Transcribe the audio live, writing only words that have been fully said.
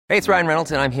Hey, it's Ryan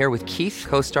Reynolds, and I'm here with Keith,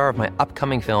 co-star of my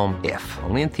upcoming film, If,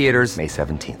 only in theaters May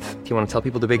 17th. Do you want to tell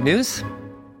people the big news?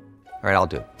 All right, I'll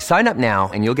do it. Sign up now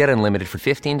and you'll get unlimited for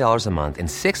 $15 a month and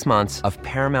 6 months of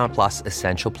Paramount Plus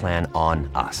Essential Plan on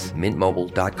us.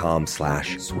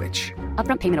 MintMobile.com/switch.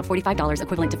 Upfront payment of $45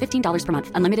 equivalent to $15 per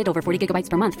month. Unlimited over 40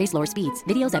 gigabytes per month. Face lower speeds.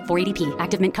 Videos at 480p.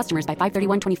 Active Mint customers by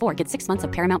 531.24 get 6 months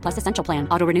of Paramount Plus Essential Plan.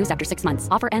 Auto renews after 6 months.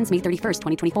 Offer ends May 31st,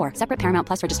 2024. Separate Paramount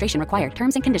Plus registration required.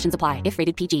 Terms and conditions apply if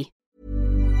rated PG.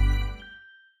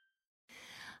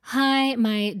 Hi,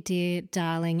 my dear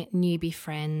darling newbie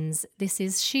friends. This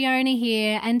is Sheona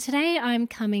here, and today I'm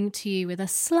coming to you with a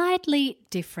slightly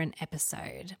different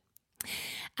episode.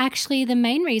 Actually, the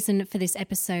main reason for this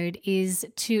episode is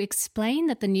to explain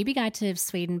that the Newbie Guide to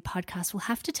Sweden podcast will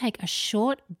have to take a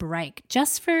short break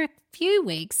just for a few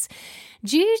weeks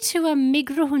due to a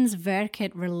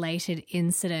Migrationsverket related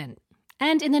incident.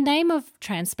 And in the name of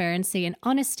transparency and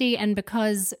honesty, and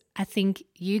because I think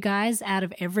you guys, out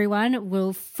of everyone,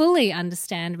 will fully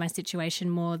understand my situation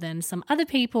more than some other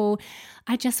people,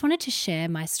 I just wanted to share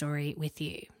my story with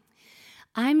you.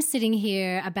 I'm sitting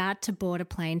here about to board a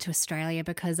plane to Australia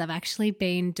because I've actually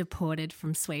been deported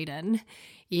from Sweden.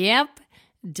 Yep,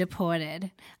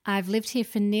 deported. I've lived here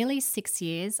for nearly 6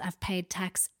 years. I've paid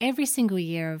tax every single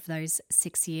year of those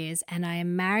 6 years, and I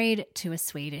am married to a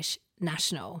Swedish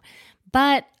national.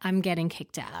 But I'm getting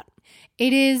kicked out.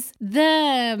 It is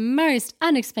the most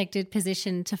unexpected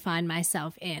position to find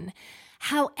myself in.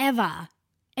 However,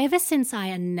 ever since I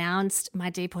announced my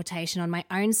deportation on my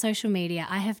own social media,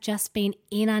 I have just been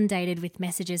inundated with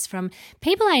messages from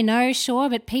people I know, sure,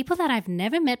 but people that I've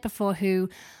never met before who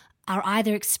are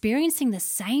either experiencing the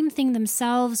same thing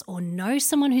themselves or know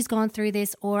someone who's gone through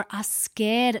this or are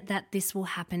scared that this will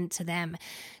happen to them.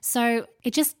 So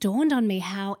it just dawned on me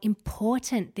how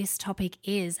important this topic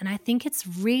is. And I think it's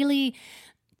really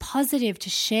positive to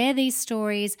share these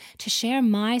stories, to share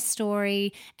my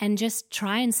story, and just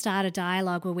try and start a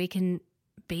dialogue where we can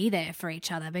be there for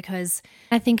each other, because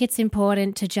I think it's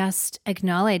important to just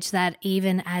acknowledge that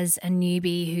even as a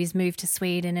newbie who's moved to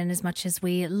Sweden, and as much as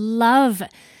we love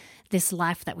this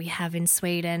life that we have in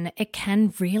Sweden, it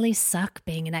can really suck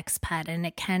being an expat, and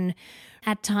it can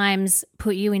at times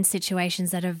put you in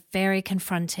situations that are very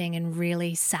confronting and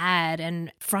really sad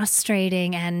and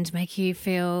frustrating and make you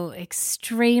feel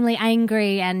extremely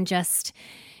angry and just,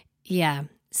 yeah.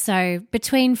 So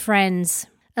between friends,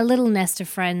 a little nest of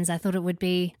friends, I thought it would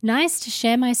be nice to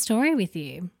share my story with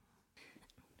you.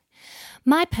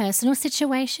 My personal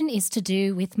situation is to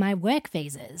do with my work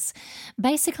visas.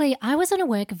 Basically, I was on a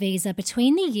work visa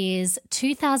between the years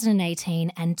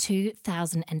 2018 and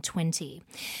 2020.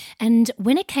 And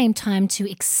when it came time to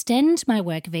extend my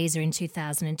work visa in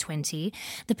 2020,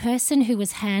 the person who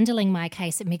was handling my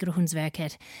case at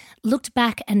Migrationsverket looked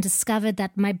back and discovered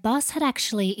that my boss had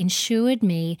actually insured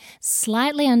me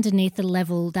slightly underneath the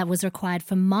level that was required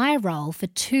for my role for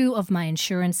 2 of my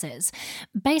insurances.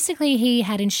 Basically, he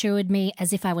had insured me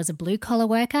as if I was a blue-collar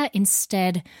worker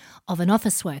instead of an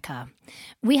office worker.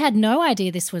 We had no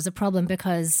idea this was a problem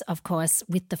because, of course,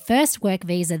 with the first work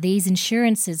visa, these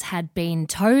insurances had been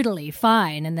totally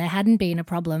fine and there hadn't been a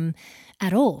problem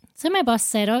at all. So my boss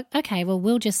said, oh, okay, well,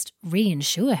 we'll just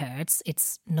reinsure her.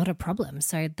 It's not a problem.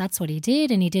 So that's what he did,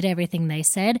 and he did everything they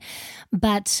said.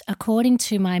 But according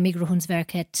to my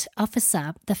Migrationsverket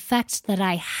officer, the fact that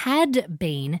I had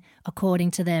been, according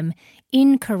to them,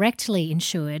 incorrectly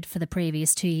insured for the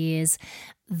previous 2 years,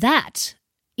 that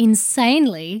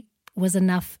insanely was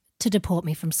enough to deport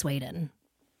me from Sweden.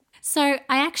 So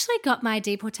I actually got my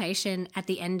deportation at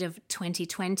the end of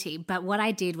 2020, but what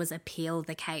I did was appeal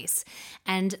the case.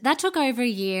 And that took over a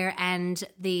year, and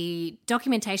the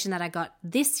documentation that I got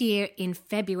this year in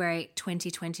February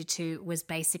 2022 was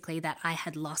basically that I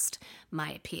had lost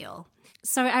my appeal.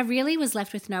 So I really was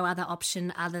left with no other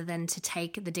option other than to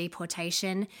take the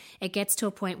deportation. It gets to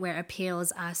a point where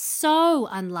appeals are so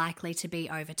unlikely to be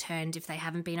overturned if they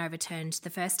haven't been overturned the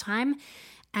first time.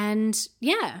 And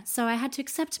yeah, so I had to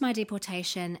accept my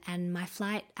deportation, and my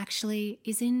flight actually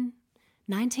is in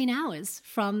 19 hours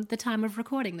from the time of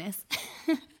recording this.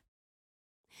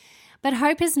 But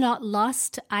hope is not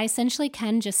lost. I essentially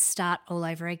can just start all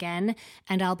over again,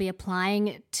 and I'll be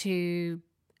applying to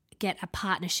get a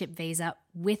partnership visa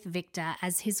with Victor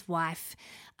as his wife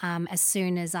as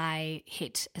soon as I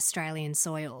hit Australian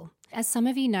soil. As some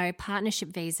of you know,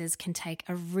 partnership visas can take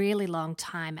a really long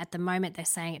time. At the moment, they're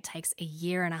saying it takes 1.5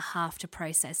 years to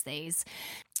process these.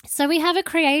 So we have a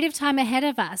creative time ahead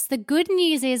of us. The good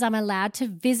news is I'm allowed to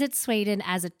visit Sweden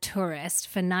as a tourist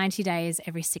for 90 days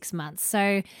every 6 months.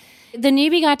 So the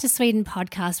Newbie Guide to Sweden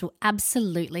podcast will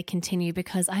absolutely continue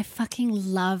because I fucking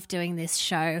love doing this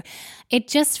show. It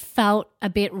just felt a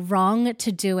bit wrong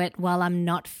to do it while I'm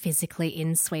not physically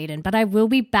in Sweden, but I will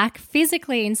be back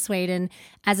physically in Sweden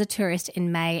as a tourist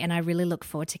in May, and I really look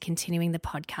forward to continuing the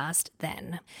podcast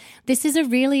then. This is a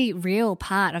really real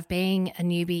part of being a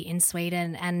newbie in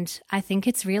Sweden, and I think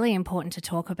it's really important to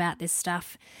talk about this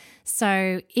stuff.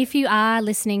 So if you are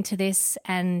listening to this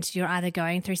and you're either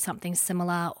going through something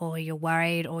similar or you're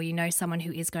worried or you know someone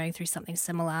who is going through something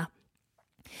similar,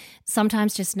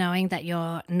 sometimes just knowing that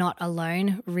you're not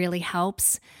alone really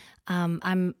helps.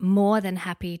 I'm more than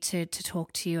happy to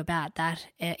talk to you about that.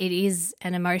 It is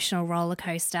an emotional roller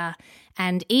coaster.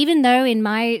 And even though in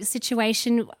my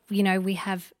situation, you know, we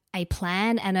have a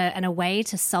plan and a way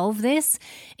to solve this,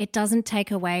 it doesn't take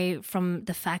away from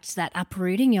the fact that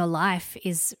uprooting your life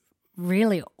is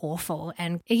really awful.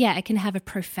 And yeah, it can have a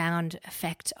profound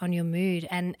effect on your mood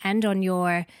and on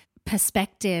your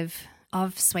perspective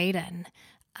of Sweden.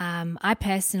 I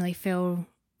personally feel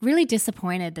really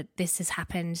disappointed that this has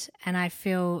happened, and I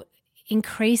feel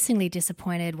increasingly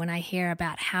disappointed when I hear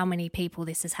about how many people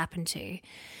this has happened to.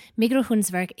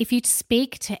 Migrationsverket, if you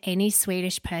speak to any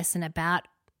Swedish person about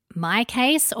my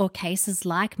case or cases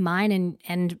like mine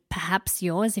and perhaps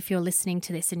yours, if you're listening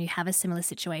to this and you have a similar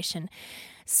situation,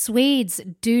 Swedes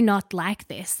do not like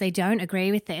this. They don't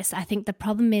agree with this. I think the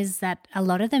problem is that a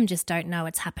lot of them just don't know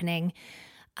what's happening.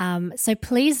 So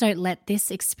please don't let this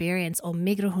experience or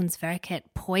Migrationsverket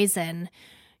poison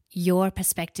your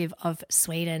perspective of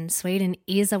Sweden. Sweden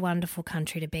is a wonderful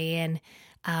country to be in.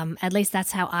 At least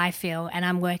that's how I feel. And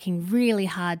I'm working really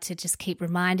hard to just keep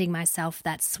reminding myself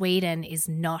that Sweden is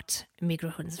not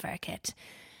Migrationsverket.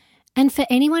 And for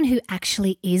anyone who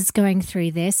actually is going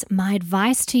through this, my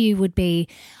advice to you would be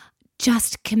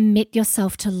just commit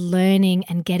yourself to learning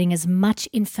and getting as much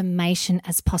information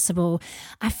as possible.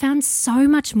 I found so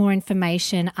much more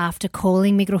information after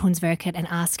calling Migrationsverket and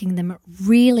asking them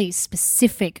really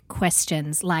specific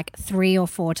questions like 3 or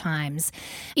 4 times.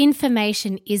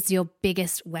 Information is your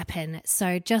biggest weapon,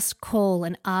 so just call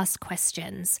and ask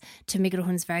questions to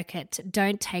Migrationsverket.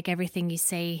 Don't take everything you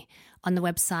see on the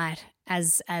website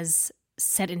as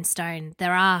set in stone.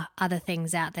 There are other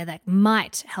things out there that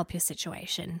might help your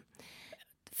situation.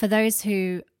 For those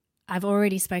who I've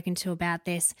already spoken to about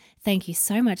this, thank you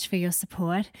so much for your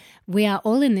support. We are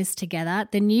all in this together.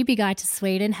 The Newbie Guide to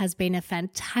Sweden has been a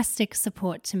fantastic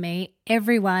support to me.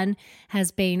 Everyone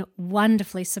has been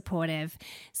wonderfully supportive.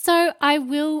 So I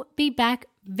will be back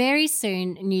very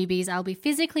soon, newbies. I'll be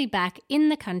physically back in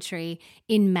the country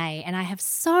in May, and I have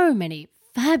so many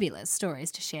fabulous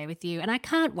stories to share with you, and I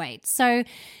can't wait. So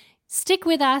stick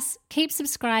with us, keep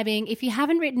subscribing. If you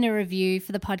haven't written a review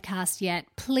for the podcast yet,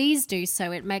 please do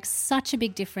so. It makes such a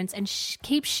big difference, and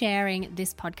keep sharing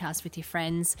this podcast with your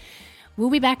friends. We'll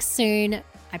be back soon.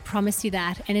 I promise you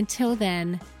that. And until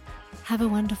then, have a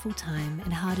wonderful time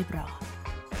and ha det bra.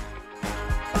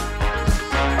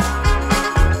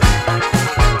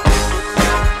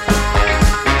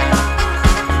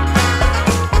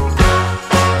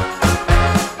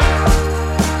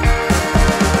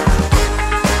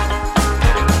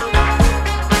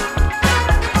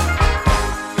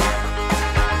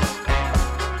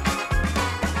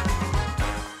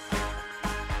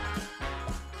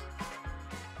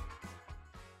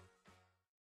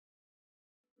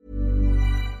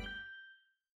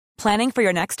 Planning for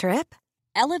your next trip?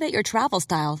 Elevate your travel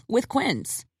style with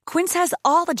Quince. Quince has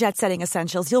all the jet-setting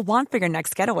essentials you'll want for your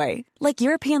next getaway, like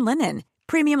European linen,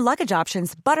 premium luggage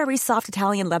options, buttery soft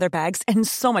Italian leather bags, and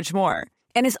so much more.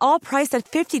 And is all priced at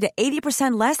 50 to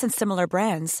 80% less than similar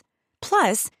brands.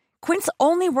 Plus, Quince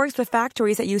only works with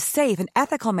factories that use safe and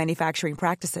ethical manufacturing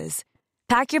practices.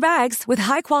 Pack your bags with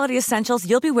high-quality essentials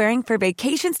you'll be wearing for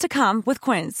vacations to come with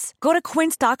Quince. Go to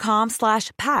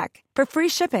quince.com/pack for free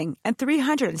shipping and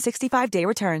 365-day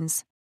returns.